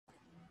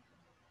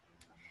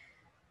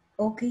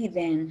Okay,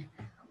 then.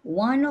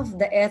 One of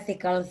the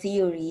ethical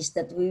theories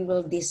that we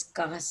will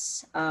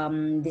discuss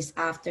this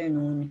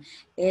afternoon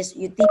is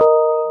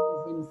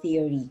utilitarianism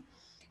theory.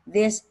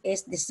 This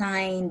is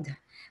designed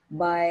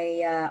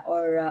by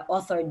or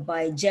authored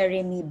by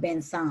Jeremy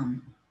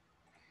Bentham.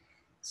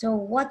 So,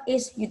 what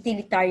is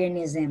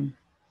utilitarianism?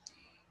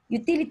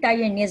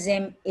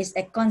 Utilitarianism is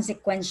a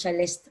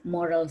consequentialist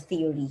moral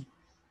theory.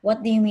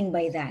 What do you mean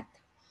by that?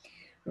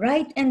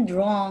 Right and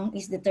wrong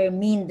is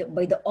determined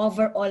by the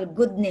overall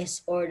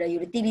goodness or the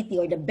utility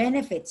or the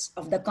benefits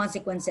of the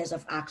consequences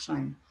of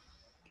action.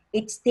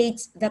 It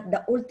states that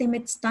the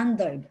ultimate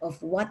standard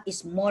of what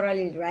is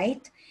morally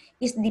right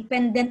is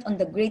dependent on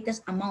the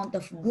greatest amount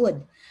of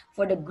good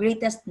for the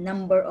greatest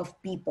number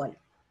of people.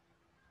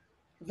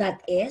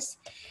 That is,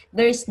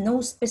 there is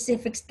no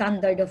specific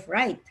standard of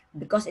right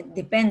because it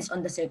depends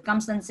on the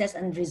circumstances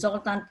and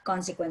resultant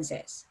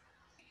consequences.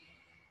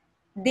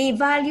 They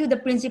value the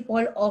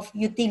principle of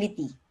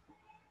utility.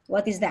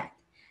 What is that?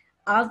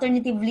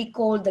 Alternatively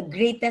called the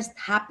greatest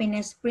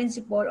happiness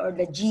principle or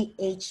the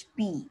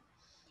GHP.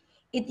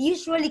 It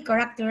usually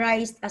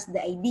characterized as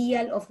the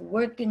ideal of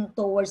working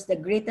towards the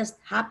greatest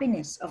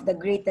happiness of the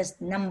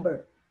greatest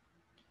number.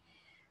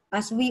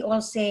 As we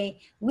all say,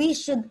 we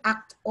should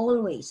act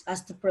always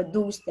as to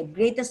produce the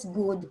greatest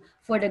good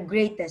for the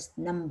greatest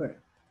number.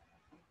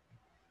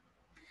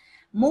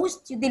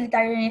 Most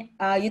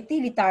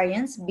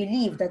utilitarians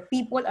believe that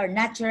people are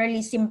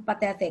naturally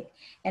sympathetic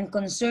and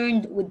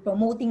concerned with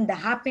promoting the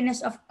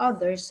happiness of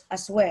others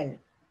as well.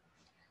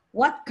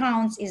 What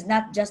counts is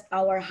not just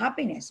our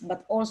happiness,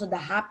 but also the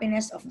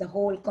happiness of the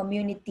whole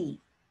community.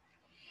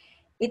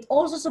 It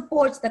also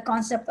supports the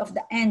concept of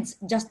the ends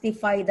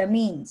justify the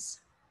means.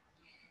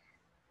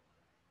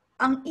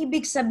 Ang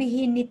ibig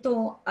sabihin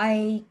nito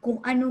ay kung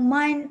ano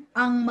man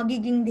ang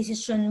magiging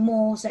desisyon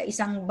mo sa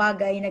isang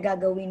bagay na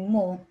gagawin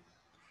mo,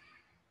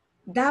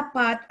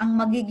 dapat ang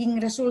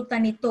magiging resulta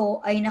nito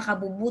ay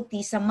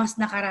nakabubuti sa mas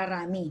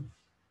nakararami.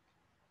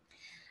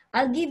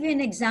 I'll give you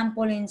an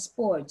example in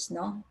sports,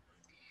 no?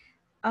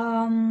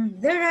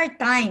 There are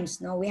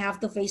times, no, we have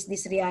to face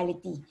this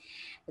reality.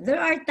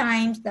 There are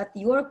times that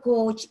your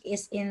coach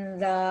is in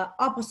the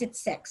opposite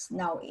sex.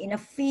 Now, in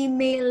a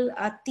female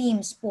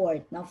team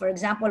sport, now, for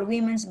example,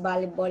 women's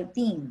volleyball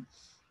team,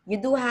 you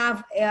do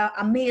have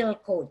a male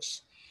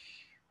coach.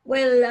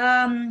 Well,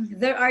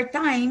 there are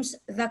times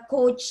the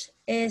coach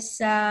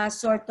is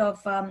sort of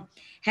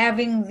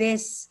having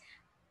this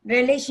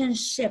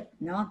relationship,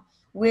 no,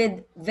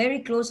 with very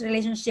close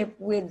relationship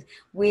with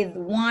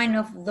one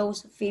of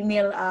those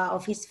female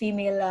of his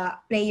female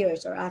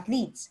players or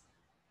athletes.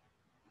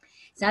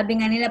 Sabi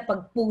nga nila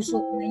pag puso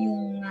na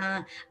yung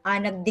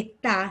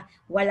nagdikta,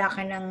 wala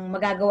ka nang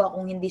magagawa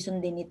kung hindi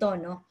sundin ito,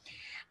 no?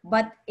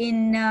 But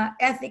in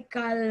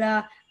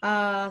ethical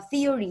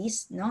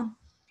theories, no,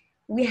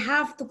 we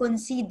have to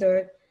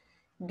consider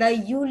the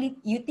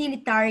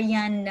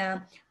utilitarian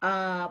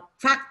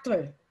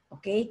factor,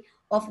 okay,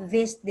 of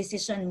this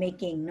decision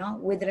making,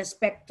 no, with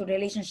respect to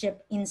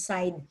relationship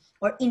inside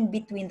or in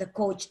between the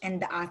coach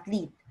and the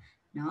athlete,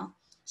 no.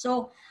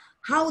 So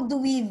how do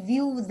we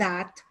view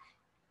that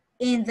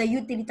in the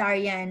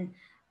utilitarian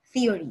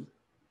theory?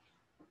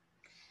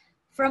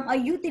 From a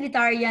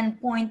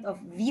utilitarian point of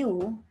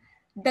view,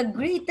 the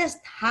greatest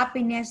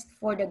happiness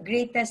for the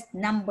greatest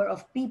number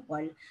of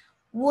people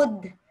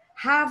would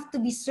have to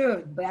be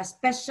served by a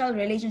special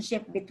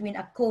relationship between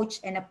a coach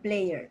and a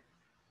player.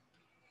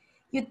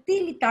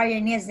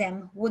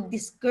 Utilitarianism would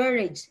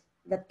discourage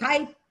the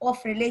type of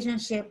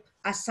relationship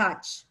as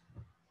such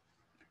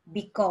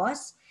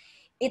because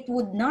it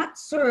would not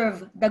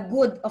serve the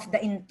good of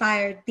the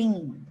entire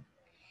team.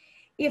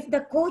 If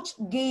the coach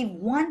gave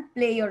one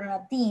player on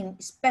a team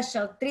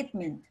special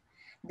treatment,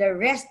 the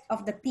rest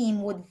of the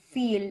team would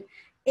feel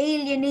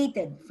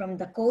alienated from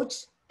the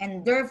coach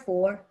and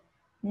therefore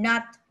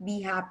not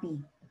be happy.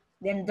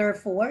 Then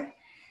therefore,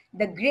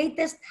 the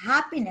greatest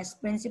happiness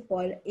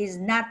principle is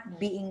not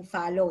being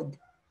followed.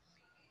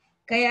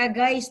 Kaya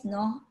guys,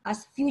 no,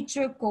 as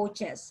future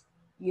coaches,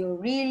 you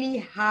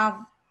really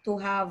have to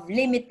have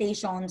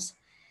limitations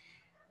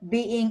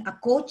being a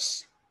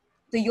coach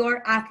to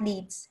your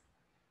athletes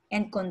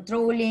and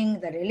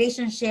controlling the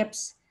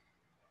relationships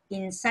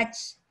in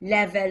such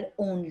level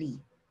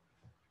only.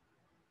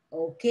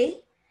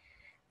 Okay?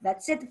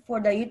 That's it for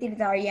the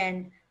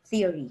utilitarian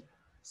theory.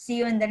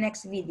 See you in the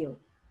next video.